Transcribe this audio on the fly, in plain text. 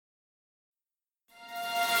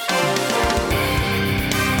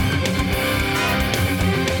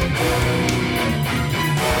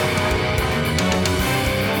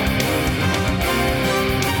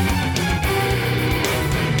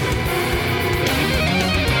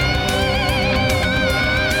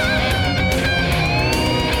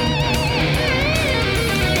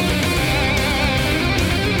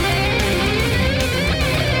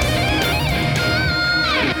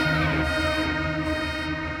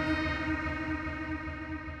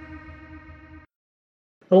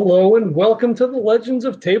Hello and welcome to the Legends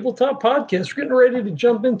of Tabletop podcast. We're getting ready to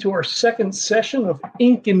jump into our second session of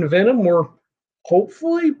Ink and Venom. We're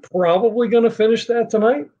hopefully probably going to finish that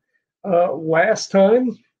tonight. Last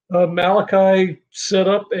time, Malachi set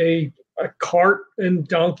up a cart and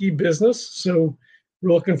donkey business, so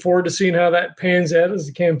we're looking forward to seeing how that pans out as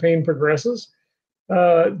the campaign progresses.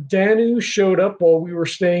 Danu showed up while we were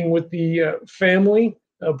staying with the family.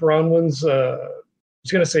 Bronwyn's, I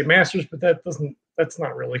was going to say masters, but that's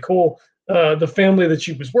not really cool. The family that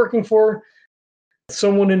she was working for,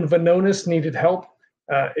 someone in Vononis needed help.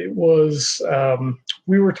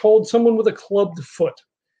 We were told someone with a clubbed foot.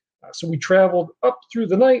 So we traveled up through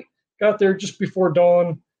the night, got there just before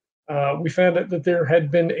dawn. We found out that there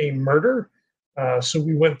had been a murder. So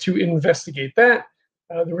we went to investigate that.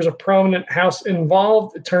 There was a prominent house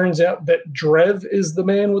involved. It turns out that Drev is the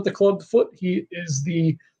man with the clubbed foot. He is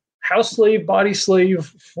the house slave, body slave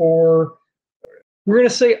for... We're going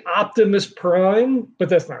to say Optimus Prime, but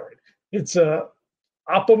that's not right. It's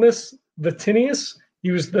Optimus Vatinius.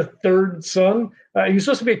 He was the third son. He was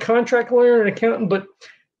supposed to be a contract lawyer and accountant, but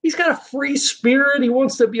he's got a free spirit. He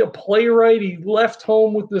wants to be a playwright. He left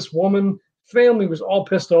home with this woman. Family was all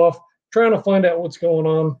pissed off, trying to find out what's going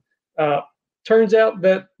on. Turns out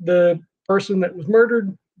that the person that was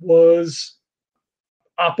murdered was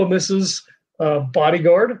Optimus's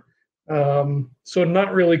bodyguard. So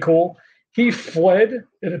not really cool. He fled,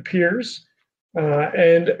 it appears,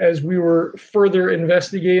 and as we were further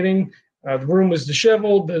investigating, the room was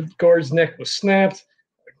disheveled, the guard's neck was snapped,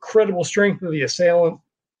 incredible strength of the assailant.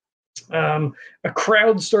 A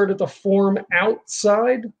crowd started to form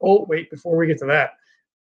outside. Oh, wait, before we get to that,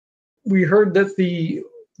 we heard that the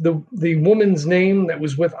woman's name that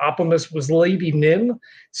was with Optimus was Lady Nim.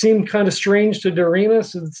 Seemed kind of strange to Dorina,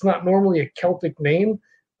 so it's not normally a Celtic name.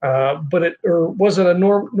 But it wasn't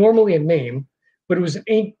normally a name, but it was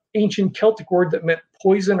an ancient Celtic word that meant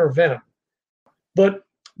poison or venom. But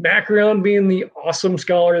Macreon, being the awesome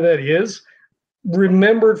scholar that he is,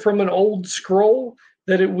 remembered from an old scroll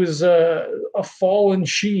that it was a fallen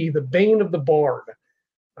she, the bane of the bard.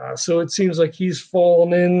 So it seems like he's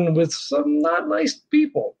fallen in with some not nice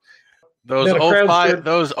people. Those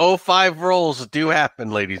 05 rolls do happen,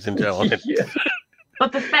 ladies and gentlemen. Yeah.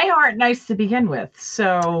 But the Fae aren't nice to begin with,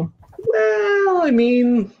 so... Well, I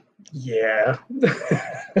mean, yeah.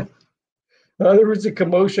 There was a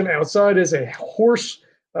commotion outside as a horse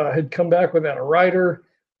had come back without a rider.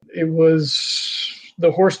 It was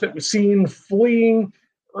the horse that was seen fleeing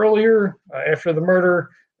earlier after the murder.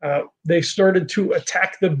 They started to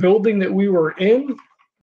attack the building that we were in.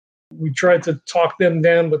 We tried to talk them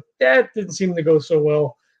down, but that didn't seem to go so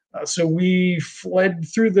well. So we fled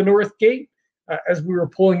through the north gate. As we were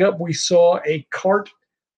pulling up, we saw a cart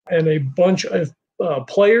and a bunch of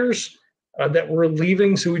players that were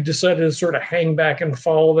leaving, so we decided to sort of hang back and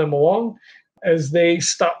follow them along. As they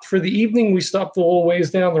stopped for the evening, we stopped a little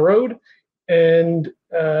ways down the road, and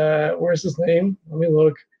where's his name? Let me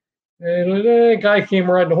look. And a guy came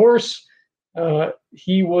riding a horse.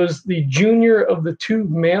 He was the junior of the two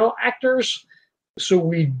male actors, so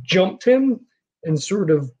we jumped him and sort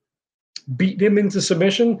of beat him into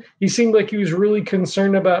submission. He seemed like he was really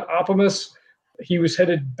concerned about Optimus. He was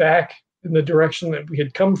headed back in the direction that we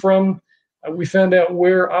had come from. We found out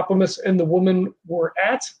where Optimus and the woman were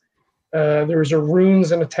at. There was a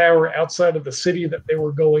ruins and a tower outside of the city that they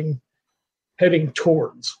were heading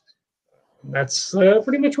towards. And that's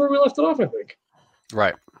pretty much where we left it off, I think.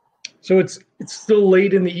 Right. So it's still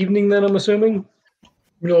late in the evening then, I'm assuming?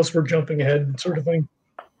 Unless we're jumping ahead sort of thing.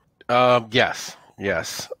 Yes.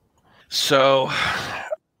 So,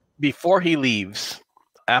 before he leaves,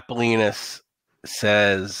 Apollonius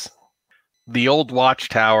says the old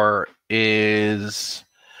watchtower is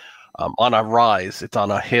on a rise. It's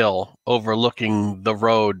on a hill overlooking the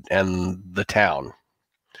road and the town.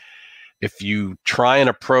 If you try and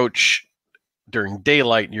approach during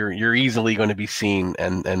daylight, you're easily going to be seen,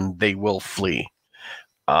 and they will flee.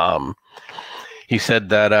 He said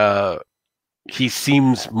that he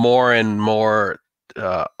seems more and more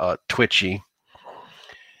twitchy,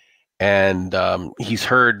 and he's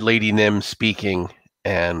heard Lady Nim speaking,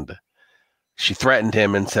 and she threatened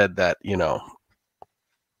him and said that,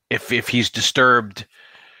 if he's disturbed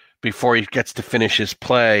before he gets to finish his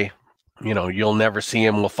play, you'll never see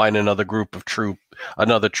him. We'll find another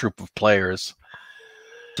troop of players.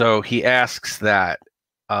 So he asks that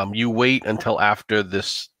you wait until after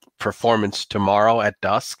this performance tomorrow at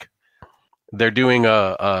dusk. They're doing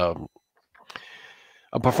a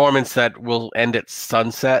performance that will end at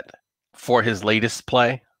sunset for his latest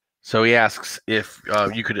play. So he asks if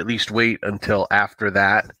you could at least wait until after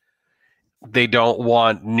that they don't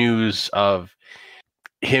want news of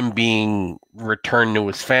him being returned to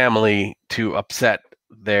his family to upset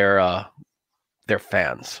their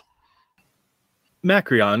fans.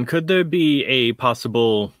 Macreon, could there be a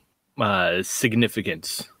possible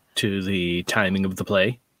significance to the timing of the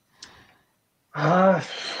play?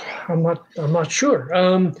 I'm not sure.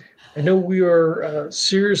 I know we are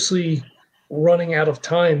seriously running out of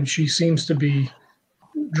time. She seems to be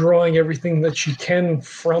drawing everything that she can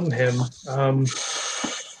from him.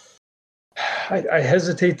 I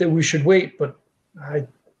hesitate that we should wait, but I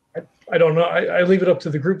don't know. I leave it up to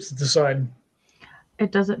the group to decide.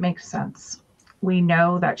 It doesn't make sense. We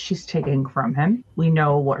know that she's taking from him. We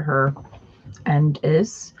know what her end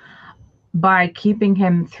is. By keeping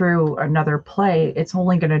him through another play, it's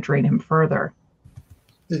only going to drain him further.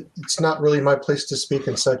 It's not really my place to speak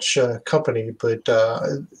in such company, but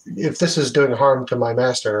if this is doing harm to my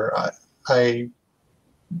master, I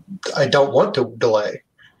don't want to delay.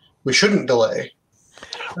 We shouldn't delay.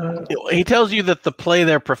 He tells you that the play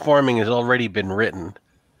they're performing has already been written,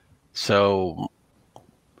 so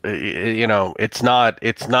it's not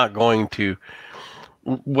going to.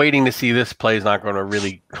 Waiting to see this play is not going to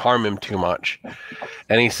really harm him too much.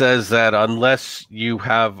 And he says that unless you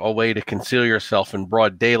have a way to conceal yourself in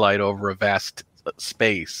broad daylight over a vast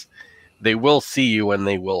space, they will see you and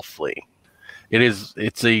they will flee.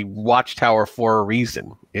 It's a watchtower for a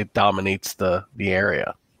reason. It dominates the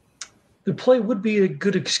area. The play would be a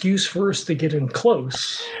good excuse for us to get in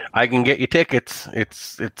close. I can get you tickets.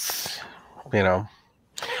 It's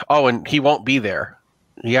Oh, and he won't be there.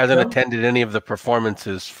 He hasn't attended any of the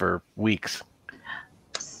performances for weeks.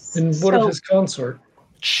 And what of his consort?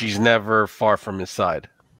 She's never far from his side.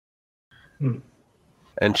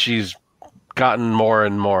 And she's gotten more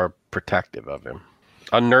and more protective of him.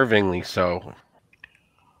 Unnervingly so.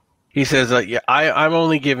 He says, I'm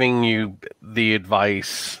only giving you the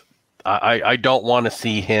advice. I don't want to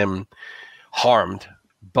see him harmed.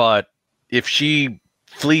 But if she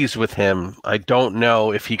flees with him, I don't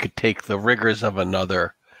know if he could take the rigors of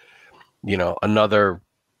another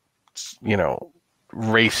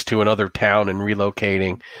race to another town and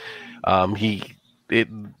relocating.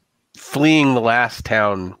 Fleeing the last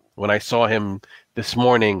town, when I saw him this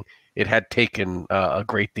morning, it had taken a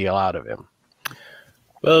great deal out of him.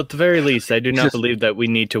 Well, at the very least, I do not believe that we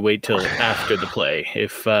need to wait till after the play.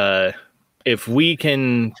 If we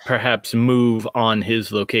can perhaps move on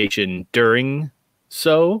his location during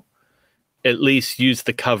at least use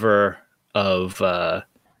the cover of the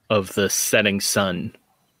setting sun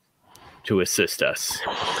to assist us.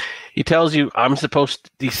 He tells you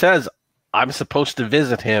he says I'm supposed to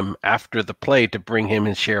visit him after the play to bring him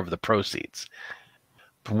his share of the proceeds.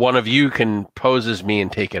 One of you can pose as me and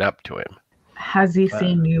take it up to him. Has he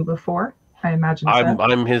seen you before? I imagine so.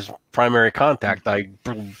 I'm his primary contact. I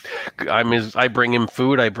bring him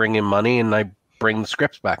food, I bring him money, and I bring the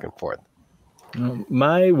scripts back and forth.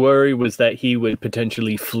 My worry was that he would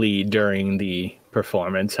potentially flee during the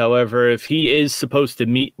performance. However, if he is supposed to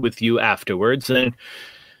meet with you afterwards, then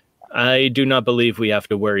I do not believe we have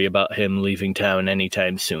to worry about him leaving town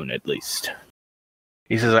anytime soon, at least.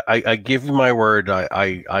 He says, I give you my word,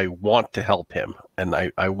 I want to help him, and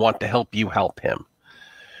I want to help you help him.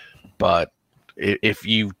 But if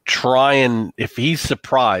she's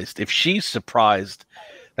surprised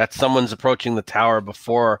that someone's approaching the tower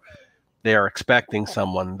before they are expecting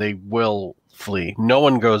someone, they will flee. No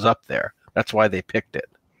one goes up there. That's why they picked it.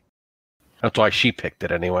 That's why she picked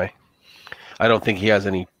it anyway. I don't think he has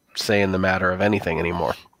any say in the matter of anything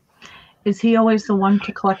anymore. Is he always the one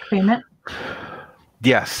to collect payment?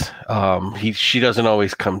 Yes. She doesn't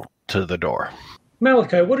always come to the door.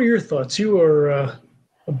 Malachi, what are your thoughts? You are a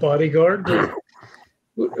bodyguard.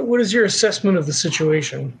 What is your assessment of the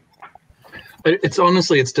situation?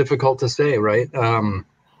 It's difficult to say, right?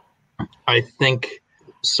 I think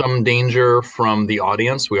some danger from the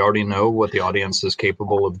audience. We already know what the audience is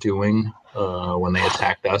capable of doing when they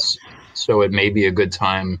attacked us. So it may be a good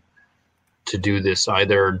time to do this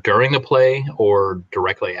either during the play or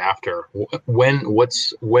directly after. When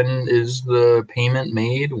is the payment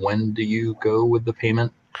made? When do you go with the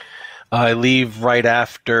payment? I leave right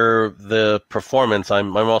after the performance.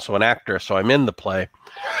 I'm also an actor, so I'm in the play.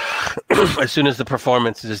 As soon as the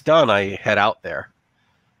performance is done, I head out there.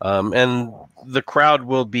 And the crowd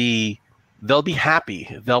they'll be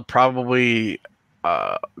happy. They'll probably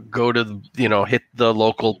go to, hit the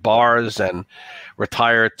local bars and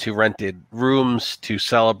retire to rented rooms to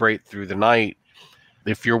celebrate through the night.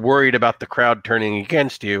 If you're worried about the crowd turning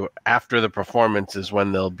against you, after the performance is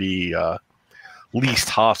when they'll be least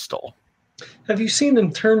hostile. Have you seen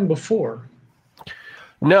them turn before?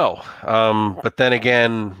 No, but then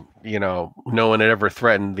again, no one had ever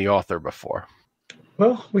threatened the author before.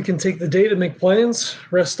 Well, we can take the day to make plans,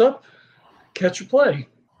 rest up, catch a play.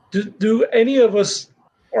 Do any of us,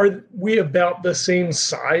 are we about the same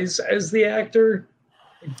size as the actor?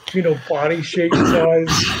 Body shape,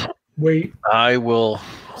 size, weight? I will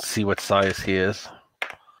see what size he is.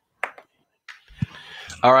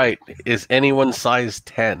 All right. Is anyone size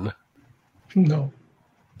 10? No.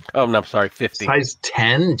 Oh, no, I'm sorry, 50. Size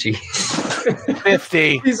 10? Jeez.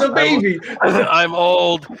 50. He's a baby. I'm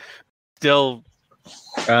old. Still.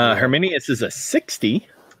 Herminius is a 60.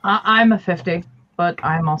 I'm a 50, but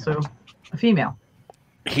I'm also a female.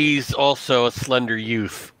 He's also a slender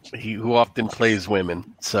youth who often plays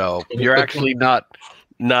women. So you're actually not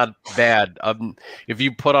bad. If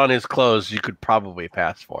you put on his clothes, you could probably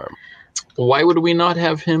pass for him. Why would we not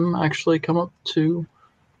have him actually come up to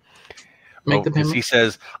make the Because payment? he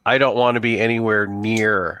says, I don't want to be anywhere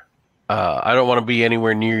near. I don't want to be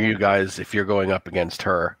anywhere near you guys if you're going up against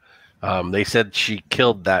her. They said she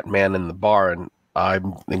killed that man in the bar, and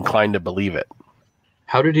I'm inclined to believe it.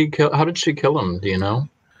 How did she kill him? Do you know?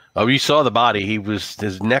 Oh, you saw the body.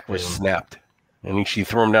 His neck was snapped, and she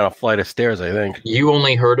threw him down a flight of stairs, I think. You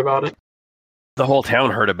only heard about it? The whole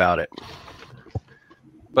town heard about it.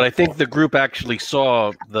 But I think the group actually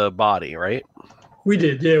saw the body, right? We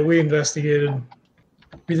did, yeah. We investigated.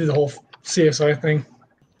 We did the whole CSI thing.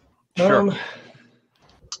 Sure.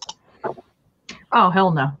 Oh,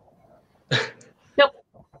 hell no. Nope.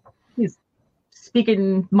 He's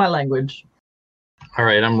speaking my language. All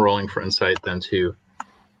right, I'm rolling for insight then too.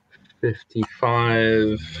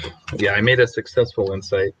 55. Yeah, I made a successful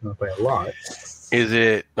insight, not by a lot. Is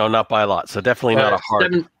it? No, not by a lot. So definitely not a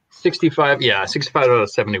hard. 65. Yeah, 65 out of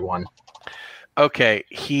 71. Okay,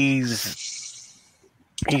 he's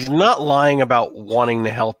not lying about wanting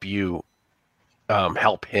to help you,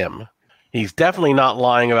 help him. He's definitely not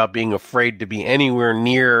lying about being afraid to be anywhere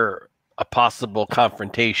near a possible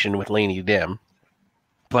confrontation with Laney Dim.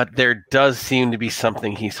 But there does seem to be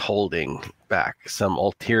something he's holding back, some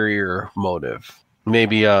ulterior motive,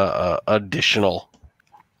 maybe a additional,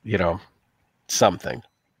 something.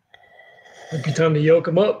 Might be time to yoke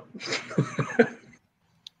him up.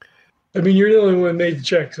 I mean, you're the only one who made the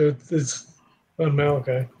check, so it's on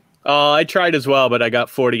Malachi. I tried as well, but I got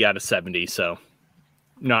 40 out of 70, so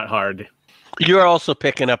not hard. You're also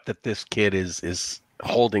picking up that this kid is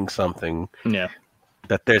holding something. Yeah.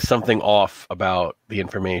 That there's something off about the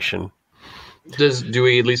information. Do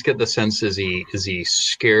we at least get the sense, is he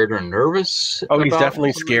scared or nervous? Oh, he's about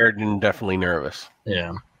definitely something? scared and definitely nervous.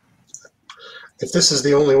 Yeah. If this is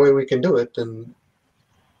the only way we can do it, then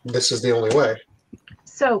this is the only way.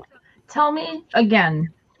 So, tell me again,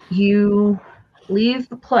 you leave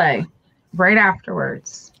the play right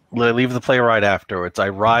afterwards. I leave the play right afterwards. I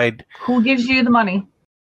ride. Who gives you the money?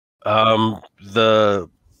 The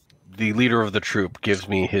leader of the troop gives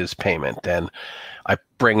me his payment, and I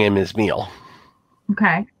bring him his meal.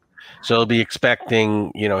 Okay. So he'll be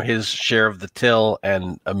expecting, his share of the till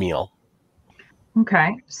and a meal.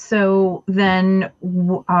 Okay. So then,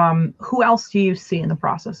 who else do you see in the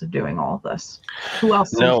process of doing all of this? Who else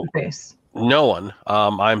sees No. your face? No one.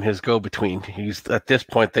 I'm his go-between. He's at this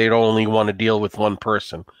point they only want to deal with one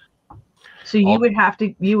person. So you would have to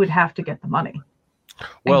get the money.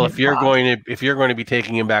 Well, his if you're boss. going to be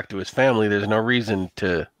taking him back to his family, there's no reason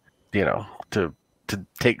to give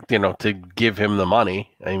him the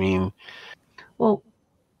money. I mean, Well,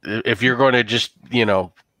 if you're going to just,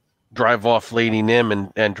 drive off Lady Nim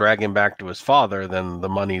and drag him back to his father, then the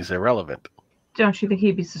money's irrelevant. don't you think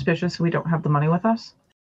he'd be suspicious if we don't have the money with us?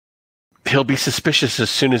 He'll be suspicious as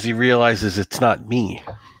soon as he realizes it's not me.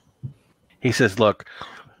 He says, look,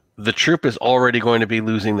 the troop is already going to be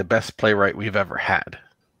losing the best playwright we've ever had.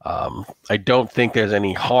 I don't think there's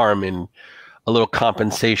any harm in a little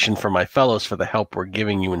compensation for my fellows for the help we're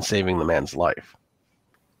giving you in saving the man's life.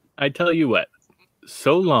 I tell you what,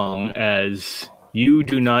 so long as you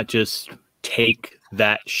do not just take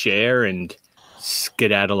that share and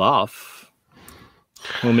skedaddle off,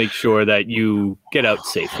 we'll make sure that you get out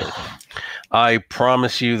safely. I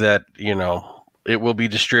promise you that, it will be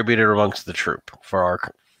distributed amongst the troop for our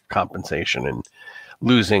compensation and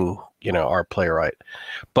losing, our playwright.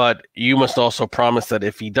 But you must also promise that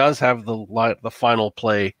if he does have the final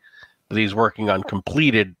play that he's working on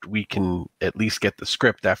completed, we can at least get the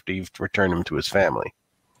script after you've returned him to his family.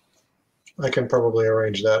 I can probably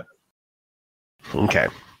arrange that. Okay.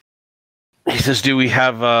 He says, do I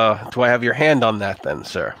have your hand on that then,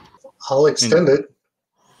 sir? I'll extend it.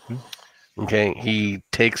 Okay. He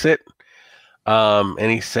takes it.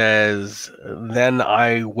 And he says, then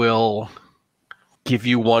I will give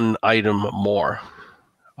you one item more.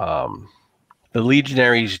 The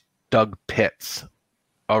legionaries dug pits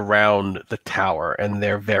around the tower, and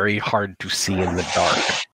they're very hard to see in the dark.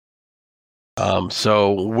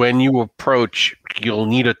 So when you approach, you'll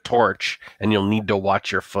need a torch, and you'll need to watch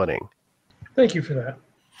your footing. Thank you for that.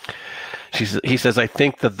 He says, I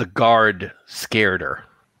think that the guard scared her,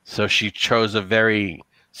 so she chose a very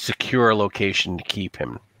secure location to keep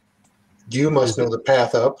him. You must know the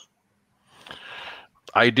path up.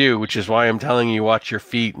 I do, which is why I'm telling you watch your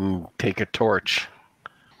feet and take a torch.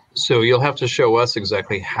 So you'll have to show us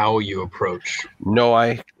exactly how you approach. No,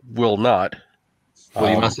 I will not.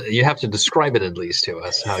 Well, you have to describe it at least to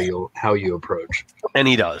us how you approach. And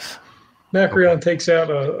he does. Macreon takes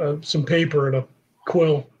out some paper and a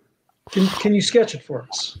quill. Can you sketch it for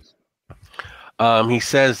us? He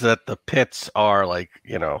says that the pits are like,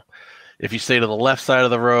 if you stay to the left side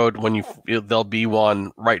of the road, there'll be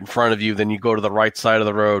one right in front of you. Then you go to the right side of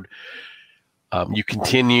the road. You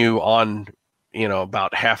continue on,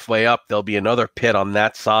 about halfway up. There'll be another pit on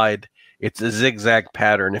that side. It's a zigzag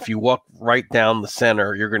pattern. If you walk right down the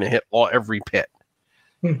center, you're going to hit every pit.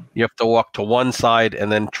 You have to walk to one side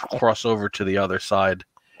and then cross over to the other side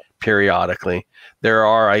periodically. There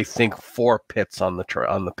are, I think, 4 pits on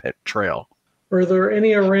the pit trail. Are there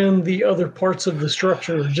any around the other parts of the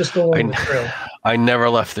structure, or just along the trail? I never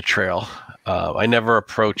left the trail. I never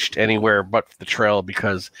approached anywhere but the trail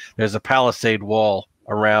because there's a palisade wall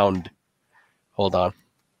around. Hold on.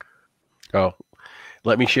 Oh,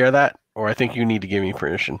 let me share that, or I think you need to give me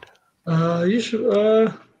permission. You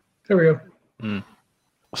should. There we go.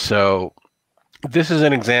 So, this is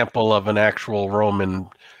an example of an actual Roman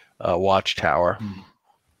watchtower.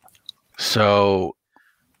 So,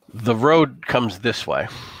 the road comes this way.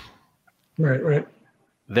 Right.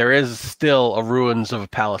 There is still a ruins of a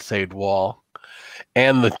palisade wall,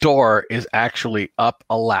 and the door is actually up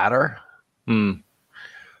a ladder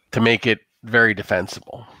to make it very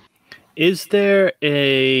defensible. Is there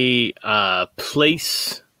a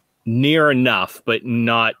place near enough, but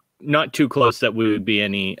not too close that we would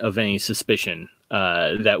be of any suspicion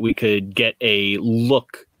that we could get a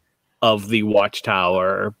look of the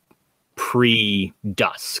watchtower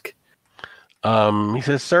pre-dusk? He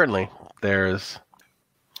says certainly there's,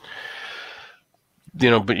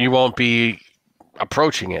 but you won't be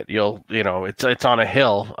approaching it. It's on a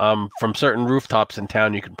hill. From certain rooftops in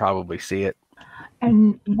town, you can probably see it.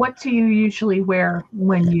 And what do you usually wear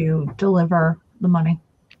when you deliver the money?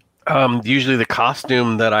 Usually the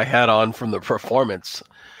costume that I had on from the performance.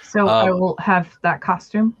 So I will have that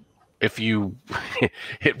costume. If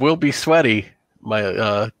it will be sweaty.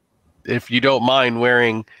 If you don't mind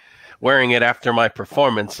wearing it after my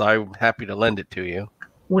performance, I'm happy to lend it to you.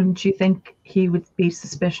 Wouldn't you think he would be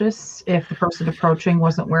suspicious if the person approaching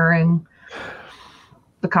wasn't wearing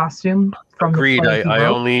the costume from Agreed. the I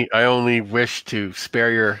only wish to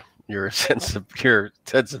spare your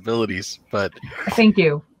sensibilities, but thank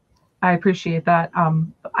you. I appreciate that.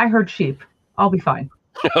 I heard sheep. I'll be fine.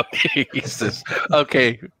 Okay, he says,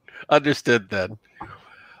 okay, understood then.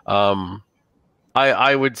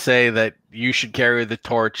 I would say that you should carry the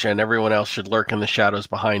torch and everyone else should lurk in the shadows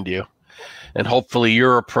behind you. And hopefully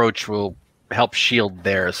your approach will help shield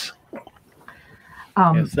theirs.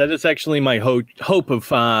 Yes, that is actually my hope of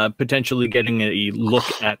potentially getting a look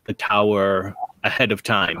at the tower ahead of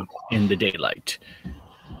time in the daylight.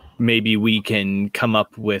 Maybe we can come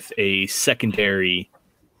up with a secondary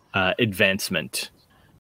advancement.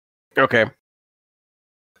 Okay.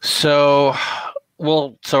 So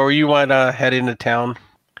you want to head into town?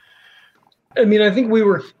 I mean, I think we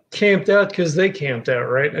were camped out because they camped out,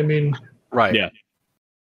 right? I mean, right. Yeah.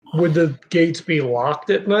 Would the gates be locked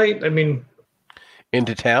at night? I mean,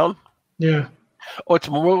 into town? Yeah.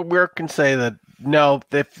 Oh, we can say that no.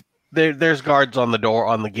 If there's guards on the door,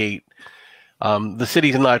 on the gate. The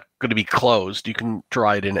city's not going to be closed. You can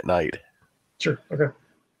try it in at night. Sure. Okay.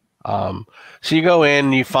 So you go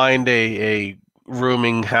in, you find a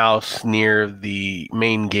rooming house near the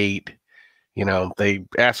main gate. They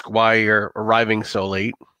ask why you're arriving so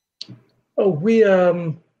late. Oh, we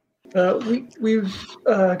got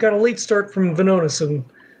a late start from Vonones and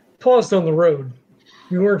paused on the road.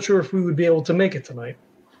 We weren't sure if we would be able to make it tonight.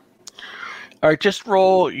 All right, just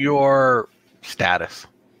roll your status.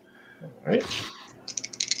 All right.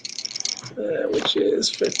 Which is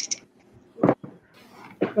 57.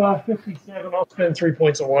 I'll spend 3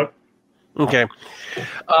 points of luck. Okay.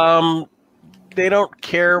 They don't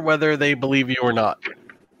care whether they believe you or not.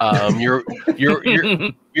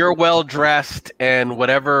 You're well dressed, and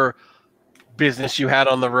whatever business you had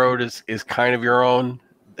on the road is kind of your own.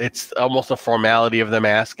 It's almost a formality of them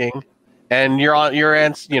asking, And your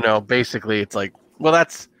answer, basically it's like, well,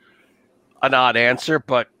 that's an odd answer,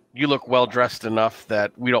 but you look well dressed enough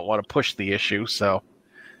that we don't want to push the issue. So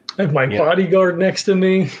I have my bodyguard next to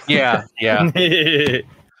me. yeah.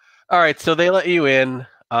 All right, so they let you in,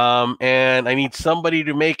 and I need somebody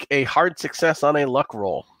to make a hard success on a luck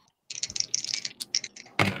roll.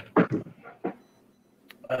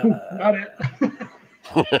 Not it.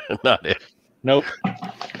 Not it. Nope.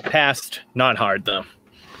 Passed. Not hard though.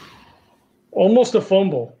 Almost a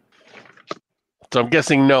fumble. So I'm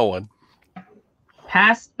guessing no one.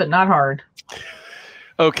 Passed, but not hard.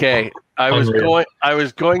 Okay, I was Unreal.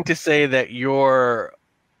 going to say that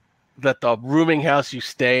the rooming house you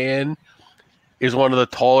stay in is one of the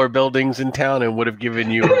taller buildings in town and would have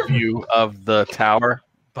given you a view of the tower,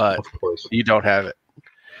 but Of course. you don't have it.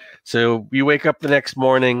 So you wake up the next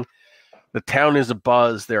morning. The town is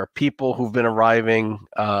abuzz. There are people who've been arriving.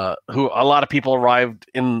 A lot of people arrived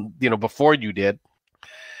before you did,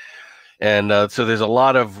 and so there's a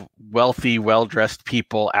lot of wealthy, well-dressed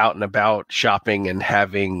people out and about shopping and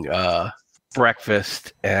having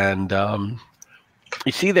breakfast. And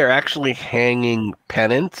you see, they're actually hanging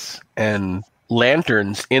pennants and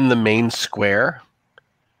lanterns in the main square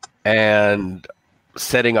and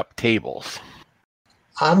setting up tables.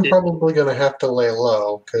 I'm probably going to have to lay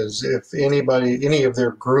low because if any of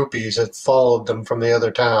their groupies had followed them from the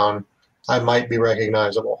other town, I might be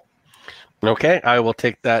recognizable. Okay, I will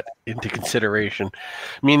take that into consideration.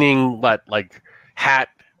 Meaning what, like hat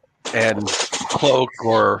and cloak,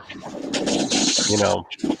 or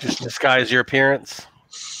just disguise your appearance?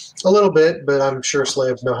 A little bit, but I'm sure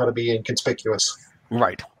slaves know how to be inconspicuous.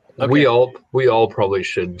 Right. Okay. We all probably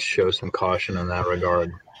should show some caution in that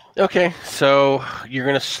regard. Okay, so you're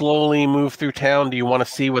going to slowly move through town. Do you want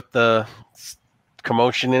to see what the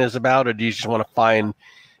commotion is about, or do you just want to find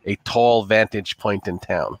a tall vantage point in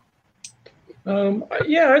town?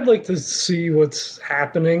 Yeah, I'd like to see what's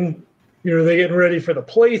happening. Are they getting ready for the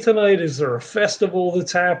play tonight? Is there a festival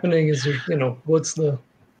that's happening? Is there, what's the...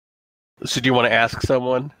 So do you want to ask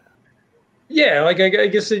someone? Yeah, like I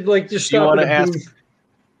guess they'd like just Do you stop want at to a ask? booth.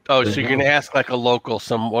 Oh, so you're going to ask like a local,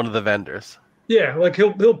 one of the vendors. Yeah, like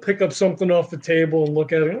he'll pick up something off the table and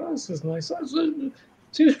look at it. Oh, this is nice.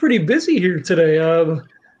 Seems pretty busy here today.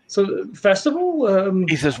 So festival?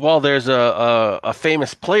 He says, well, there's a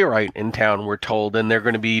famous playwright in town, we're told, and they're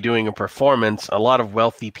going to be doing a performance. A lot of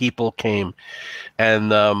wealthy people came,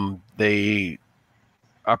 and they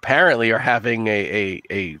apparently are having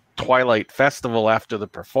a Twilight festival after the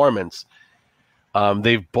performance.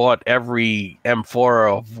 They've bought every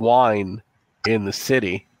amphora of wine in the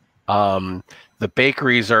city. The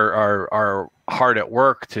bakeries are hard at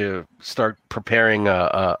work to start preparing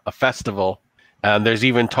a festival. And there's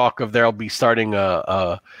even talk of they'll be starting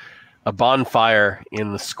a bonfire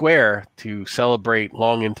in the square to celebrate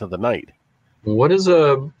long into the night. What is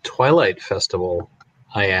a Twilight festival?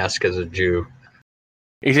 I ask as a Jew.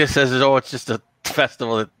 He just says, "Oh, it's just a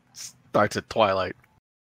festival that starts at twilight."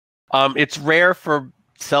 It's rare for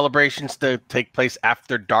celebrations to take place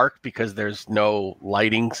after dark because there's no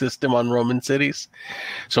lighting system on Roman cities.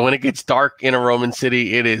 So when it gets dark in a Roman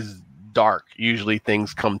city, it is dark. Usually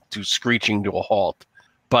things come to screeching to a halt.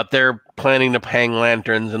 But they're planning to hang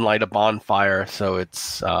lanterns and light a bonfire, so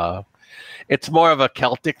it's more of a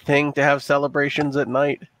Celtic thing to have celebrations at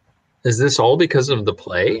night. Is this all because of the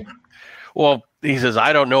play? Well, he says,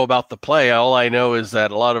 I don't know about the play. All I know is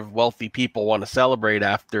that a lot of wealthy people want to celebrate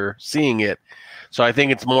after seeing it. So I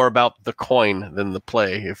think it's more about the coin than the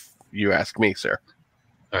play, if you ask me, sir.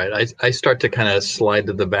 All right, I start to kind of slide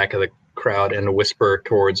to the back of the crowd and whisper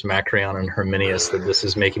towards Macreon and Herminius that this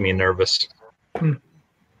is making me nervous.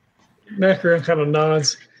 Macron kind of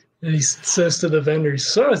nods and he says to the vendors,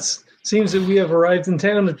 so it seems that we have arrived in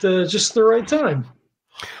town at just the right time.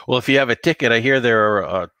 Well, if you have a ticket, I hear they're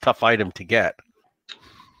a tough item to get.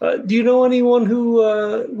 Do you know anyone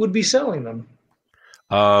who would be selling them?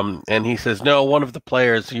 And he says, no, one of the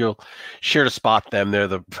players, you'll sure to spot them. They're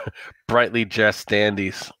the brightly dressed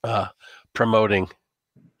dandies promoting.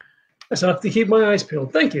 That's enough to keep my eyes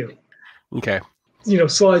peeled. Thank you. Okay.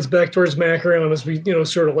 Slides back towards Macron as we,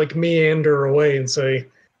 sort of like meander away and say,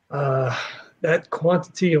 that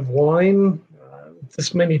quantity of wine,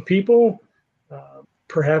 this many people,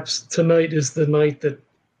 perhaps tonight is the night that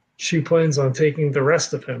she plans on taking the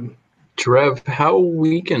rest of him. Trev, how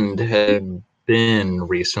weakened had been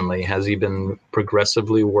recently? Has he been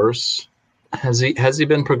progressively worse? Has he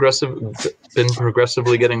been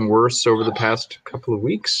progressively getting worse over the past couple of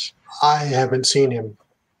weeks? I haven't seen him.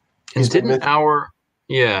 And didn't our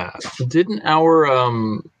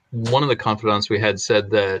one of the confidants we had said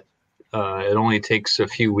that it only takes a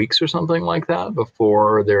few weeks or something like that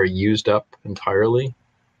before they're used up entirely.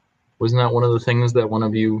 Wasn't that one of the things that one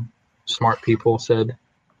of you smart people said?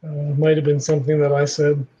 Might have been something that I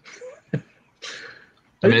said.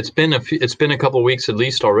 I mean, it's been a couple of weeks at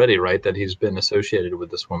least already, right? That he's been associated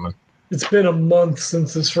with this woman. It's been a month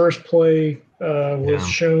since his first play was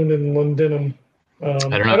shown in Londinum. I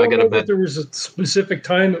don't know that there was a specific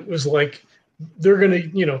time. It was like they're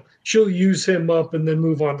gonna, she'll use him up and then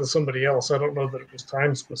move on to somebody else. I don't know that it was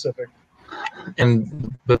time specific.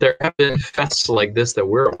 But there have been fests like this that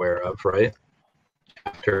we're aware of, right?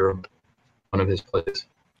 After one of his plays.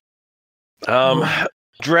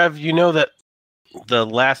 Drev, you know that the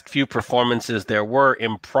last few performances there were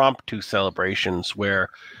impromptu celebrations where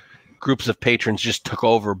groups of patrons just took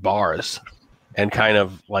over bars and kind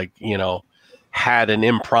of had an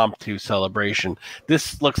impromptu celebration.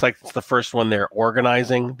 This looks like it's the first one they're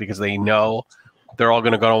organizing because they know they're all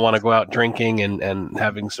going to want to go out drinking and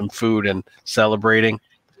having some food and celebrating.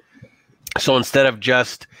 So instead of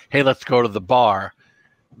just, hey, let's go to the bar,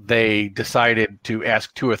 they decided to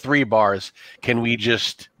ask 2 or 3 bars, can we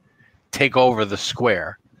just take over the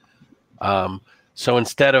square? So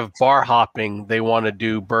instead of bar hopping, they want to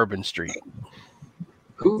do Bourbon Street.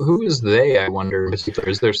 Who is they, I wonder, in particular?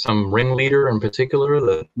 Is there some ringleader in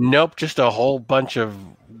particular? Nope, just a whole bunch of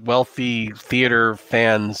wealthy theater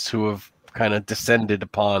fans who have kind of descended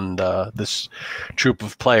upon this troupe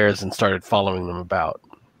of players and started following them about.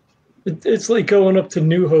 It's like going up to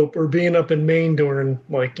New Hope or being up in Maine during,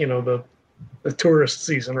 the tourist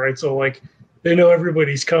season, right? So, they know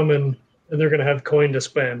everybody's coming and they're going to have coin to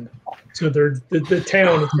spend. So the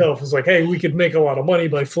town itself is like, hey, we could make a lot of money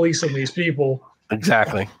by fleecing these people.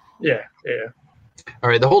 Exactly. Yeah. All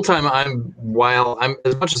right. The whole time while I'm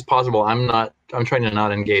as much as possible, I'm trying to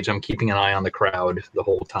not engage. I'm keeping an eye on the crowd the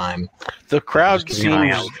whole time. The crowd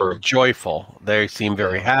seems joyful. They seem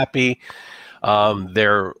very happy.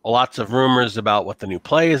 There are lots of rumors about what the new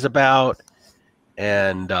play is about.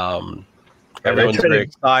 And everyone's very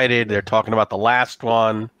excited. They're talking about the last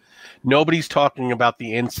one. Nobody's talking about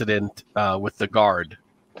the incident with the guard.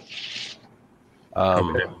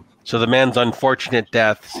 So the man's unfortunate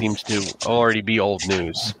death seems to already be old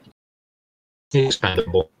news. He's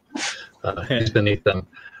expendable. He's beneath them.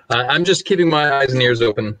 I'm just keeping my eyes and ears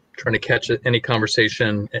open, trying to catch any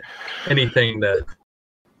conversation, anything that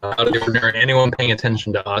out of the ordinary, anyone paying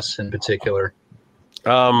attention to us in particular.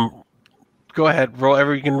 Go ahead, roll.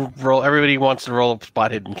 Everybody wants to roll a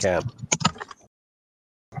spot hidden cam.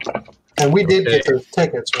 And we did get those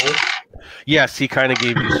tickets, right? Yes, he kind of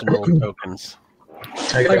gave you some little tokens.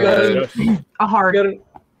 I got a heart. I got an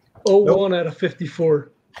 01 out of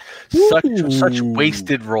 54. Such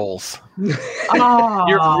wasted rolls. Oh.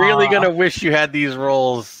 You're really gonna wish you had these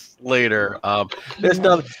rolls later. There's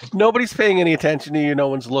nobody's paying any attention to you. No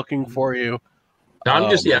one's looking for you. No,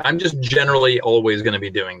 I'm just generally always going to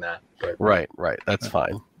be doing that. But. Right. That's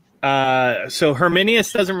fine. So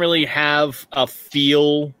Herminius doesn't really have a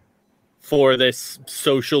feel for this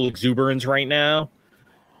social exuberance right now.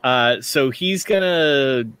 So he's going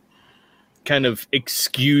to kind of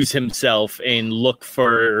excuse himself and look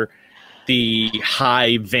for the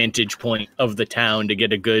high vantage point of the town to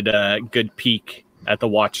get a good peek at the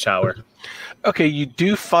watchtower. Okay, you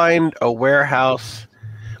do find a warehouse.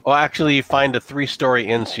 Well, actually, you find a 3-story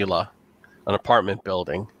insula, an apartment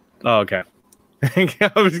building. Oh, okay. And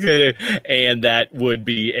that would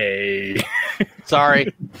be a...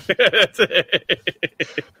 Sorry.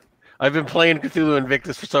 I've been playing Cthulhu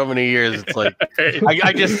Invictus for so many years. It's like,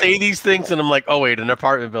 I just say these things and I'm like, oh, wait, an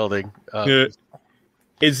apartment building.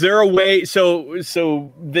 Is there a way... So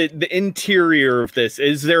the interior of this,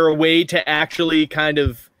 is there a way to actually kind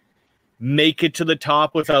of make it to the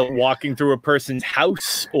top without walking through a person's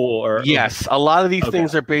house? Or yes, a lot of these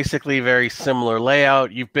things are basically very similar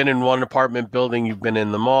layout. You've been in one apartment building, you've been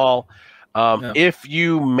in the mall. If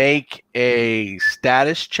you make a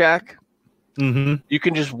status check, you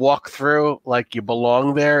can just walk through like you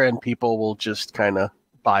belong there and people will just kind of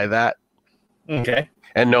buy that. Okay.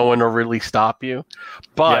 And no one will really stop you.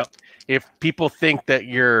 But if people think that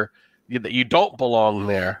you don't belong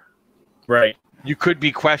there, right, you could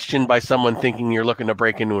be questioned by someone thinking you're looking to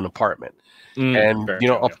break into an apartment.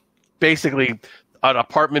 Basically, an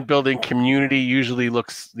apartment building community usually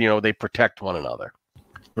looks, they protect one another.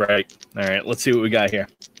 Right. All right. Let's see what we got here.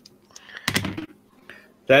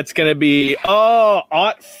 That's going to be,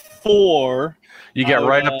 OT 4. You get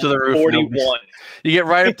right up to the roof. 41. You get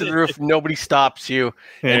right up to the roof. Nobody stops you.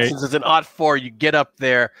 And since it's an OT 4, you get up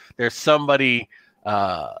there. There's somebody...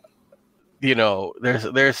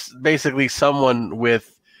 there's basically someone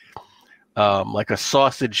with like a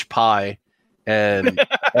sausage pie and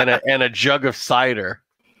and a jug of cider.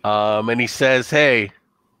 And he says, "Hey,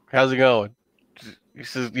 how's it going?" He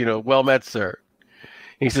says, "Well met, sir."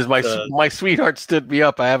 He says, "My sweetheart stood me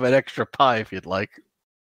up. I have an extra pie if you'd like."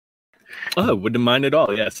 Oh, wouldn't mind at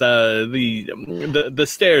all. Yes, the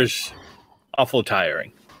stairs awful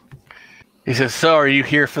tiring. He says, "So, are you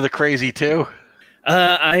here for the crazy too?"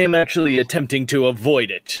 I am actually attempting to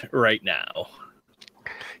avoid it right now.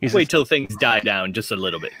 Wait till things die down just a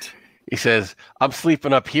little bit. He says, "I'm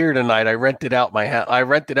sleeping up here tonight. I rented out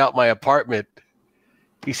my apartment."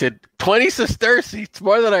 He said, 20 sesterces. It's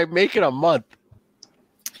more than I make in a month.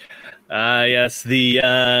 Yes,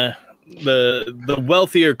 the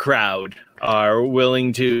wealthier crowd are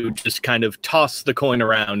willing to just kind of toss the coin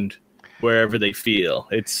around wherever they feel.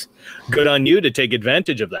 It's good on you to take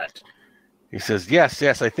advantage of that. He says,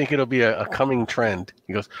 yes, I think it'll be a coming trend.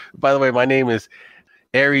 He goes, by the way, my name is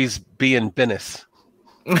Aries Bean Binnis.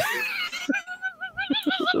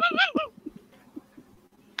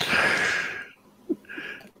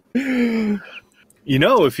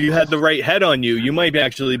 If you had the right head on you, you might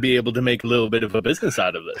actually be able to make a little bit of a business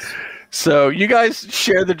out of this. So you guys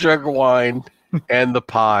share the jug of wine and the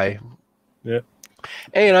pie. Yeah.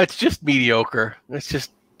 And it's just mediocre. It's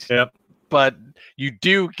just, yep. But you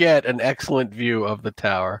do get an excellent view of the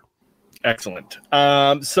tower. Excellent.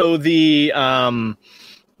 So the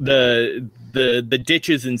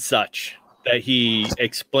ditches and such that he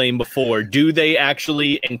explained before, do they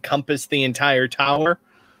actually encompass the entire tower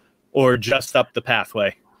or just up the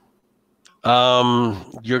pathway?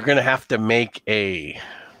 You're going to have to make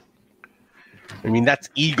that's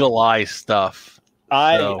eagle eye stuff.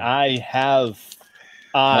 I have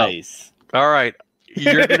eyes. No. All right.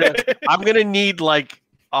 I'm going to need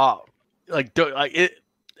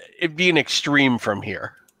it'd be an extreme from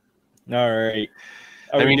here. All right.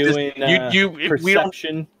 Are we doing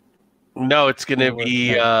perception? No, it's going to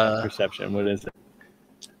be perception. What is it?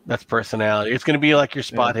 That's personality. It's going to be like your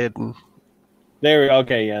spot hidden.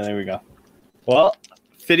 Okay, yeah, there we go. Well,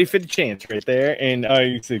 50-50 chance right there. And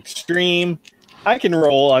it's extreme. I can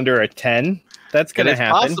roll under a 10. That's going to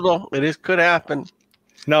happen. It's possible. Could happen.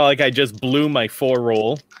 No, I just blew my 4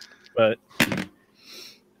 roll. But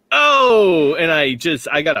and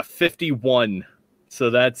I got a 51. So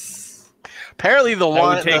that's apparently the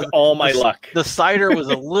one would take all my luck. The cider was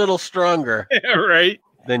a little stronger. Right.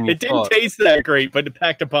 Than you didn't taste that great, but it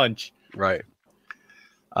packed a punch. Right.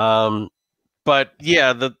 But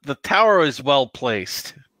yeah, the tower is well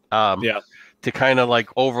placed. To kind of like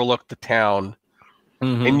overlook the town.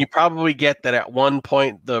 Mm-hmm. And you probably get that at one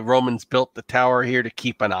point the Romans built the tower here to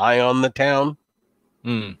keep an eye on the town.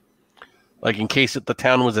 Mm. Like in case if the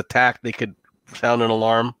town was attacked, they could sound an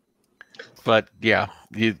alarm. But yeah,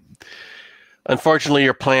 unfortunately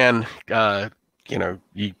your plan,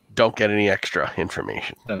 you don't get any extra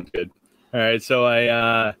information. Sounds good. All right, so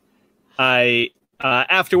I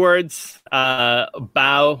afterwards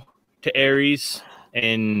bow to Ares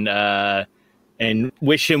and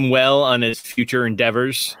wish him well on his future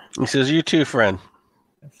endeavors. He says, "You too, friend.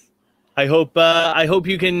 I hope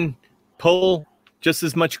you can pull just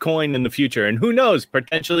as much coin in the future, and who knows,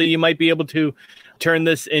 potentially you might be able to turn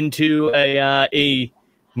this into a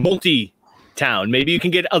multi-town. Maybe you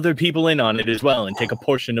can get other people in on it as well and take a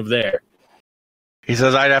portion of there." He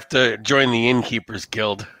says, "I'd have to join the Innkeepers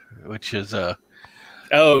Guild, which is a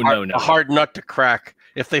hard nut to crack.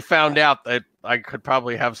 If they found out that I could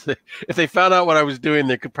probably have, if they found out what I was doing,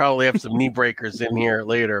 they could probably have some knee breakers in here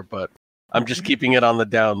later. But I'm just keeping it on the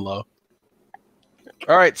down low."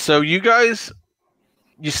 All right, so you guys,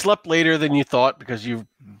 you slept later than you thought because you're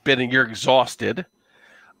exhausted.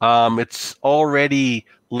 It's already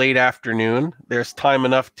late afternoon. There's time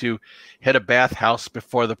enough to hit a bathhouse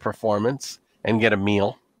before the performance and get a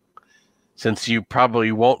meal, since you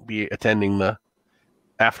probably won't be attending the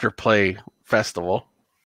after play festival.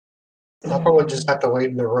 I'll probably just have to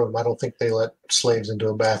wait in the room. I don't think they let slaves into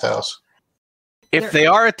a bathhouse. If they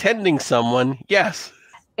are attending someone, yes.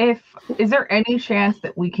 Is there any chance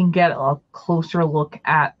that we can get a closer look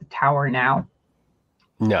at the tower now?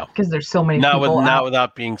 No. Because there's so many people not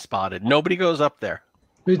without being spotted. Nobody goes up there.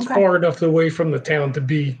 It's far enough away from the town to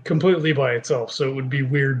be completely by itself, so it would be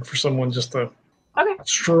weird for someone just to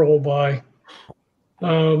stroll by.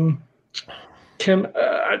 I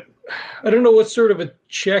don't know what sort of a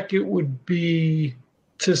check it would be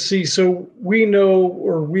to see. So we know,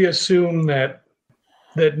 or we assume that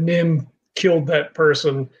Nim killed that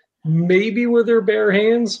person, maybe with her bare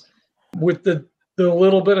hands. With the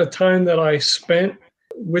little bit of time that I spent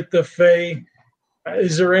with the Fae,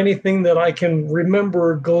 is there anything that I can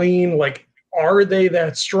remember or glean? Like, are they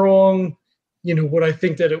that strong? would I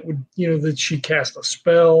think that it would, that she cast a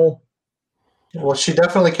spell? Well, she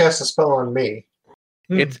definitely cast a spell on me.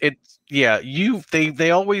 It's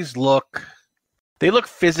they always look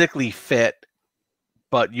physically fit,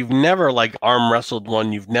 but you've never like arm wrestled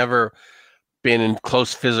one. You've never been in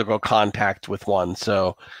close physical contact with one,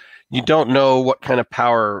 so you don't know what kind of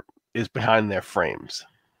power is behind their frames.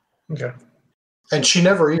 Okay. And she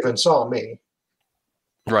never even saw me.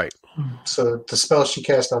 Right. So the spell she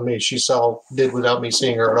cast on me, she did without me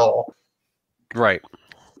seeing her at all. Right.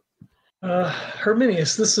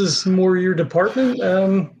 Herminius, this is more your department.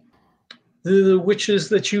 The witches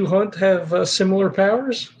that you hunt have similar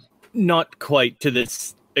powers? Not quite to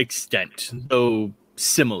this extent, though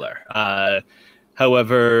similar.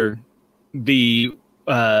 However, the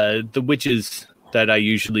witches that I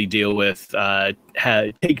usually deal with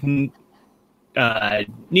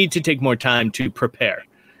need to take more time to prepare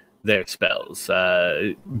their spells.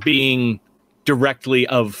 Being directly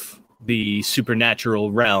of the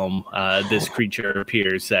supernatural realm, this creature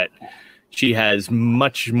appears that she has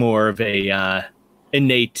much more of a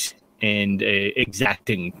innate and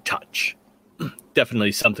exacting touch.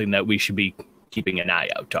 Definitely something that we should be keeping an eye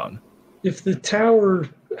out on. If the tower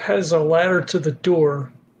has a ladder to the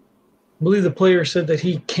door, I believe the player said that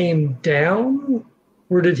he came down,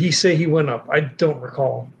 or did he say he went up? I don't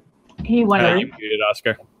recall. He went up. You muted,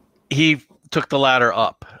 Oscar. He took the ladder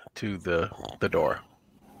up to the door.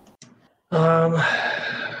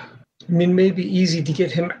 Maybe easy to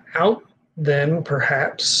get him out then,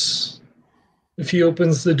 perhaps. If he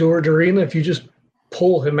opens the door, Dorina, if you just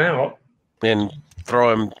pull him out. And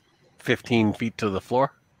throw him 15 feet to the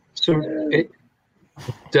floor? So,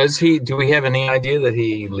 do we have any idea that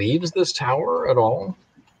he leaves this tower at all?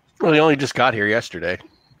 Well, he only just got here yesterday.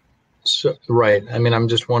 So, right. I mean, I'm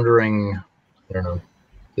just wondering, I don't know.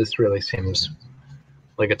 This really seems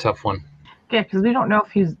like a tough one. Yeah, because we don't know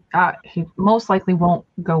if he most likely won't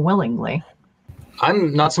go willingly.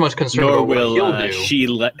 I'm not so much concerned Nor about what will he'll do. she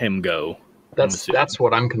let him go. That's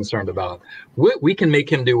what I'm concerned about. We can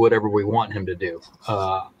make him do whatever we want him to do.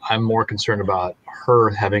 I'm more concerned about her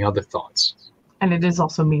having other thoughts. And it is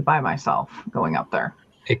also me by myself going up there.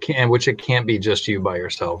 It can't be just you by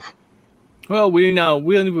yourself. Well,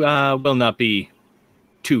 we'll not be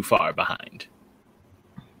too far behind.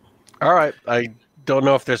 All right. I don't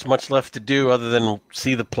know if there's much left to do other than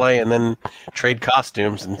see the play and then trade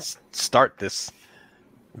costumes and start this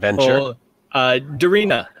venture. Well,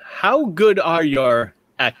 Dorina, how good are your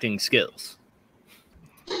acting skills?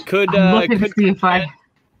 Could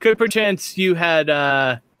perchance you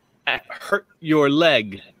had hurt your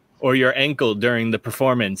leg or your ankle during the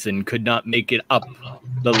performance and could not make it up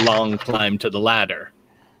the long climb to the ladder?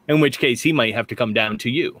 In which case, he might have to come down to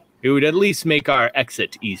you. It would at least make our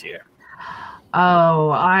exit easier.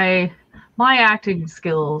 Oh, my acting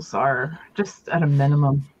skills are just at a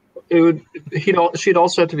minimum. She'd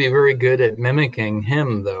also have to be very good at mimicking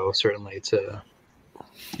him, though. Certainly,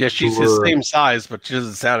 yeah, she's his same size, but she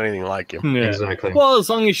doesn't sound anything like him. Yeah. Exactly. Well, as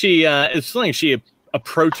long as she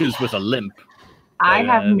approaches with a limp. I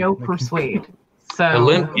have no persuade, so a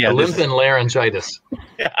limp and laryngitis.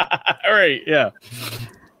 All right. Yeah.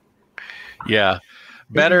 Yeah.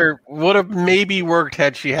 Better would have maybe worked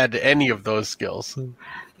had she had any of those skills.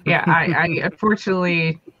 Yeah, I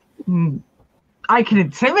unfortunately, I can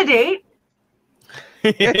intimidate.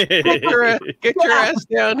 Get your ass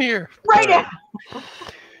down here. Right now.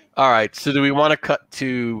 All right. So do we want to cut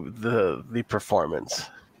to the performance?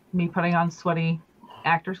 Me putting on sweaty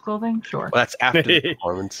actor's clothing? Sure. Well, that's after the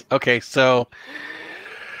performance. Okay. So,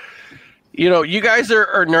 you guys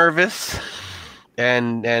are nervous.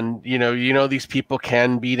 And these people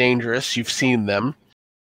can be dangerous. You've seen them.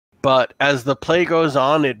 But as the play goes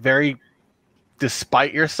on,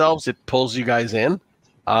 despite yourselves, it pulls you guys in.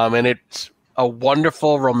 And it's a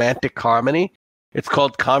wonderful romantic harmony. It's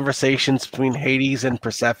called Conversations Between Hades and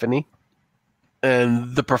Persephone.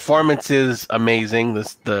 And the performance is amazing.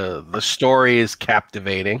 The story is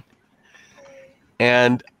captivating.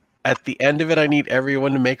 And at the end of it, I need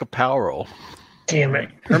everyone to make a power roll. Damn it.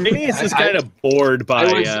 Herminius is kind of bored by...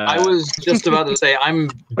 I was just about to say, I'm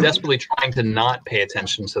desperately trying to not pay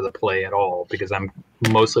attention to the play at all, because I'm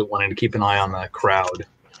mostly wanting to keep an eye on the crowd.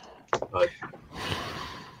 But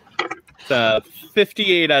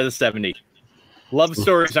 58 out of 70. Love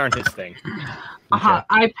stories aren't his thing.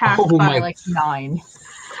 I passed by like 9.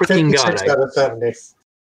 Freaking God. 56 out of 70.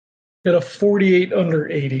 Got a 48 under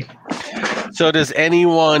 80. So does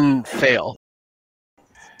anyone fail?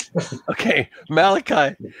 Okay,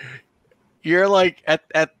 Malachi, you're like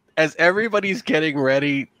as everybody's getting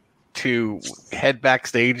ready to head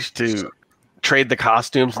backstage to trade the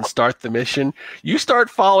costumes and start the mission. You start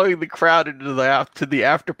following the crowd into the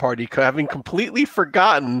after party, having completely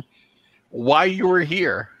forgotten why you were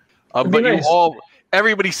here. But nice.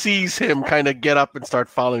 everybody sees him kind of get up and start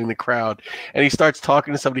following the crowd, and he starts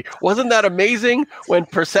talking to somebody. Wasn't that amazing when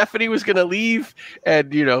Persephone was going to leave?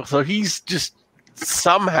 And so he's just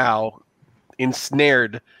somehow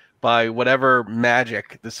ensnared by whatever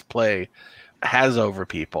magic this play has over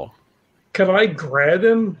people. Can I grab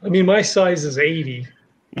him? I mean, my size is 80.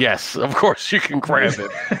 Yes, of course you can grab it.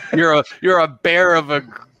 You're a bear of a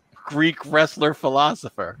Greek wrestler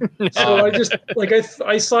philosopher. So I just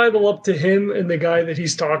I sidle up to him and the guy that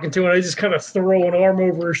he's talking to, and I just kind of throw an arm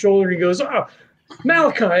over his shoulder. And he goes,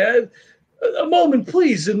 Malachi, a moment,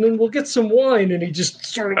 please, and then we'll get some wine. And he just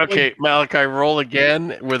sort of Malachi, roll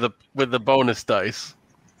again with a bonus dice.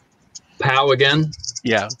 Pow again.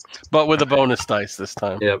 Yeah, but with a bonus dice this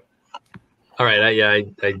time. Yep. All right.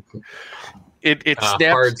 It snaps.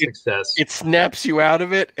 Hard success. It snaps you out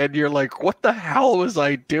of it, and you're like, "What the hell was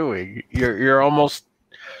I doing?" You're almost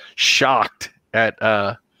shocked at.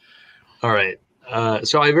 All right.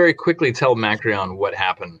 So I very quickly tell Macreon what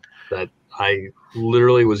happened. That I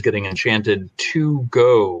literally was getting enchanted to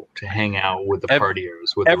go to hang out with the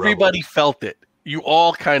partiers. With everybody felt it. You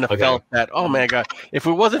all kind of felt that. Oh my God! If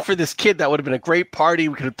it wasn't for this kid, that would have been a great party.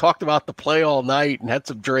 We could have talked about the play all night and had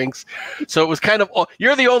some drinks. So it was kind of.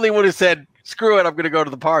 You're the only one who said, "Screw it, I'm going to go to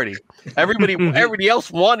the party." Everybody else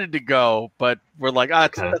wanted to go, but we're like,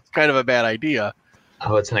 that's kind of a bad idea.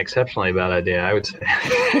 Oh, it's an exceptionally bad idea, I would say.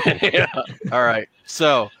 Yeah. All right.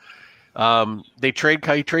 So, he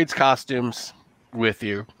trades costumes with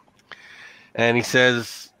you, and he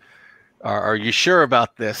says, "Are you sure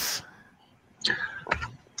about this?"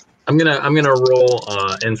 I'm gonna roll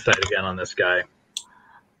insight again on this guy.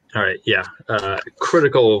 All right, yeah,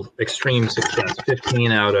 critical extreme success,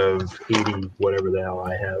 15 out of 80, whatever the hell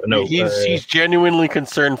I have. No, he's genuinely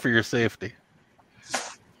concerned for your safety.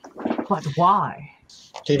 But why?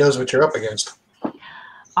 He knows what you're up against.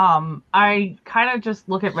 I kind of just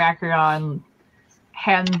look at Macreon,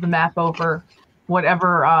 hand the map over,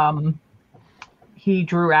 whatever he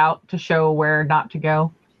drew out to show where not to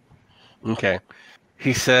go. Okay.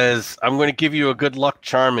 He says, I'm going to give you a good luck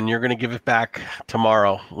charm, and you're going to give it back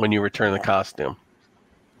tomorrow when you return the costume.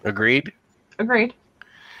 Agreed? Agreed.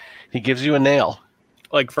 He gives you a nail.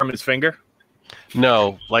 Like from his finger?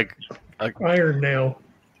 No, like iron nail.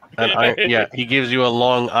 Yeah, he gives you a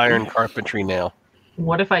long iron carpentry nail.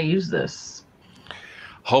 What if I use this?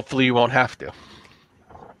 Hopefully you won't have to.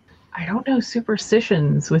 I don't know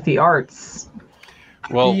superstitions with the arts.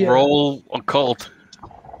 Well, roll occult.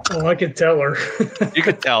 Oh, I could tell her. You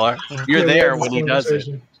could tell her. You're there when he does it.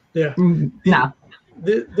 Yeah. No.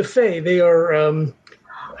 The Fae, they are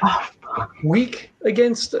weak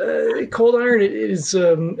against cold iron. It is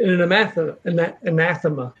an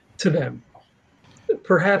anathema to them.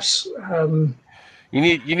 Perhaps you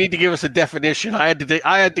need to give us a definition. I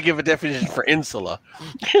had to give a definition for insula.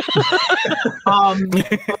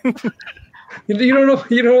 You don't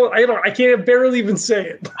know. I can't barely even say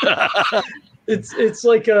it. It's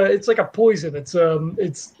like a poison. It's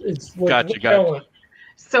like Gotcha.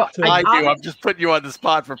 So I'm just putting you on the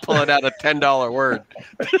spot for pulling out a $10 word.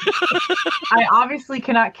 I obviously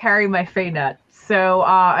cannot carry my Fae net, so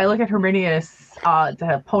I look at Herminius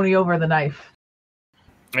to pony over the knife.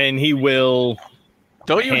 And he will.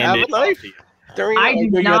 Don't you have a knife? I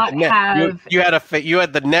do not have. You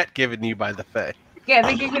had the net given you by the Fae. Yeah,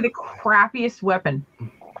 they gave me the crappiest weapon.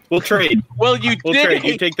 We'll trade. Well, you trade.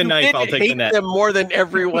 You take the knife. I'll take the net. Them more than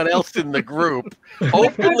everyone else in the group.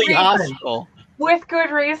 Openly hostile. With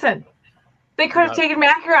good reason. They could have taken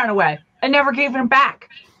Macreon away and never gave him back.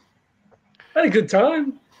 I had a good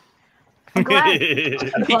time. I'm glad.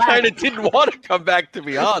 He kind of didn't want to come back, to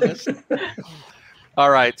be honest. All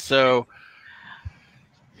right, so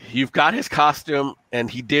you've got his costume,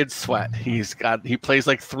 and he did sweat. He plays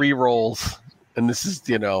like 3 roles, and this is,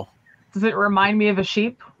 Does it remind me of a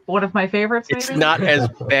sheep? One of my favorites, maybe? It's not as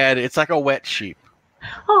bad. It's like a wet sheep.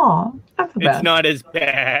 Oh, that's the best. It's not as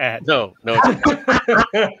bad. No.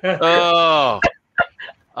 Oh.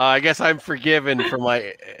 I guess I'm forgiven for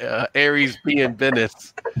my Aries being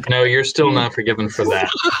business. No, you're still not forgiven for that.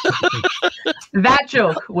 That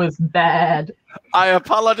joke was bad. I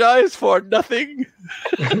apologize for nothing.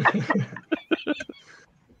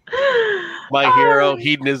 My hero,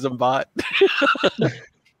 hedonism bot.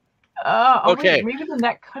 Okay. Maybe the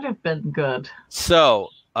net could have been good. So,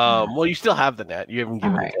 well, you still have the net. You haven't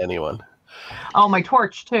given it to anyone. Oh, my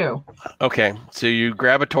torch, too. Okay, so you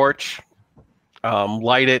grab a torch,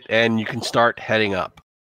 light it, and you can start heading up.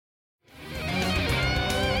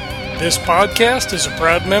 This podcast is a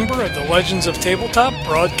proud member of the Legends of Tabletop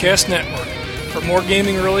Broadcast Network. For more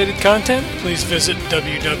gaming-related content, please visit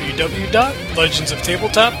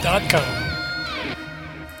www.legendsoftabletop.com.